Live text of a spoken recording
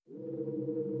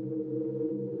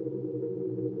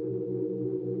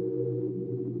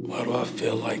do I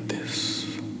feel like this?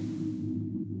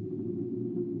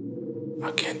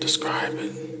 I can't describe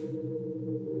it.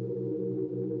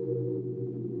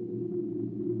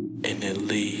 And it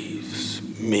leaves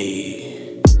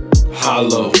me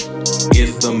hollow.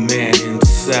 Is the man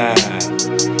inside,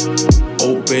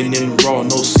 open and raw,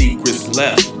 no secrets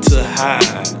left to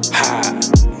hide.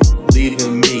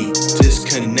 Leaving me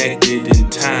disconnected in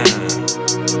time.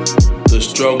 The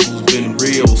struggle's been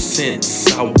real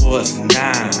since I was 9.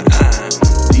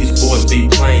 These boys be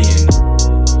playing,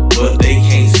 but they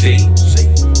can't see.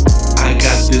 I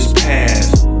got this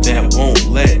past that won't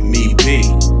let me be.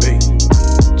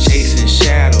 Chasing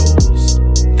shadows,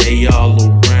 they all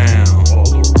around.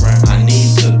 I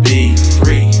need to be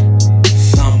free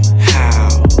somehow.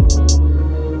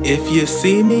 If you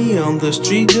see me on the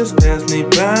street, just pass me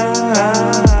by.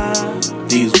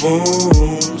 These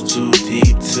wounds too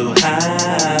deep to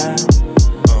hide.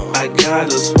 I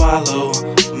gotta swallow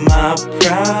my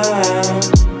pride.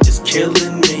 It's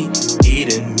killing me,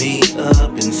 eating me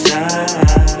up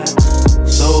inside.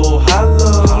 So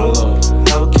hollow,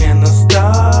 how can I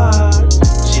start?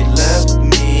 She left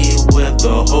me with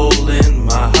a hole in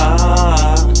my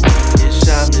heart. It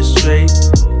shot me straight,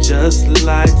 just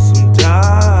like some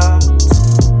darts.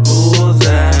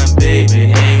 Bullseye,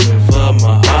 baby, aiming for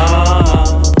my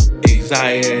heart.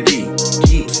 Anxiety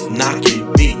keeps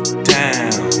knocking me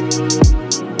down.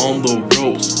 On the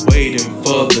ropes, waiting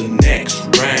for the next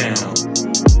round.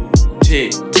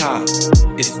 Tick tock,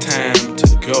 it's time to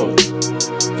go.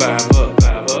 5 up,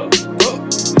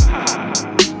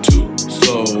 too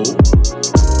slow.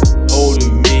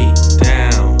 Holding me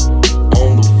down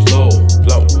on the floor.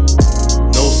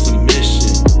 No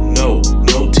submission, no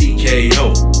TKO.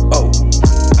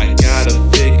 I gotta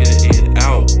figure it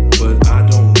out, but I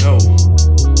don't know.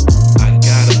 I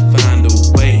gotta find a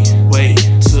way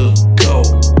to go.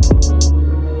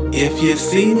 If you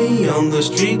see me on the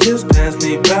street, just pass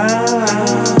me by.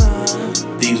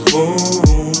 These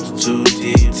wounds too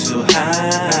deep to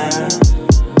hide.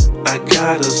 I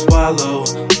gotta swallow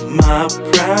my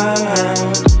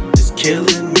pride. It's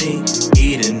killing me,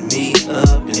 eating me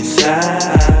up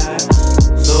inside.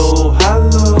 So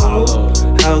hollow,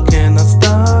 how can I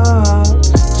stop?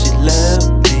 She left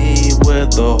me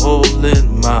with a hole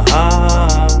in my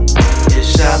heart. It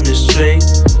shot me straight,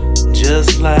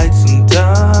 just like some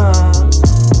darts.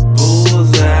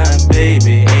 Bullseye,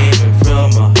 baby, aiming from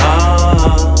my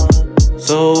heart.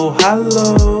 So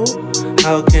hollow,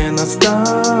 how can I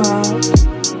stop?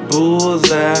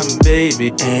 Bullseye,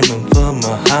 baby, aiming for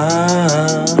my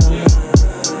heart.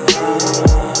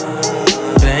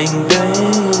 Bang,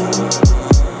 bang.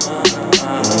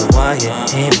 Why you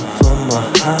aiming for my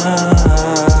heart?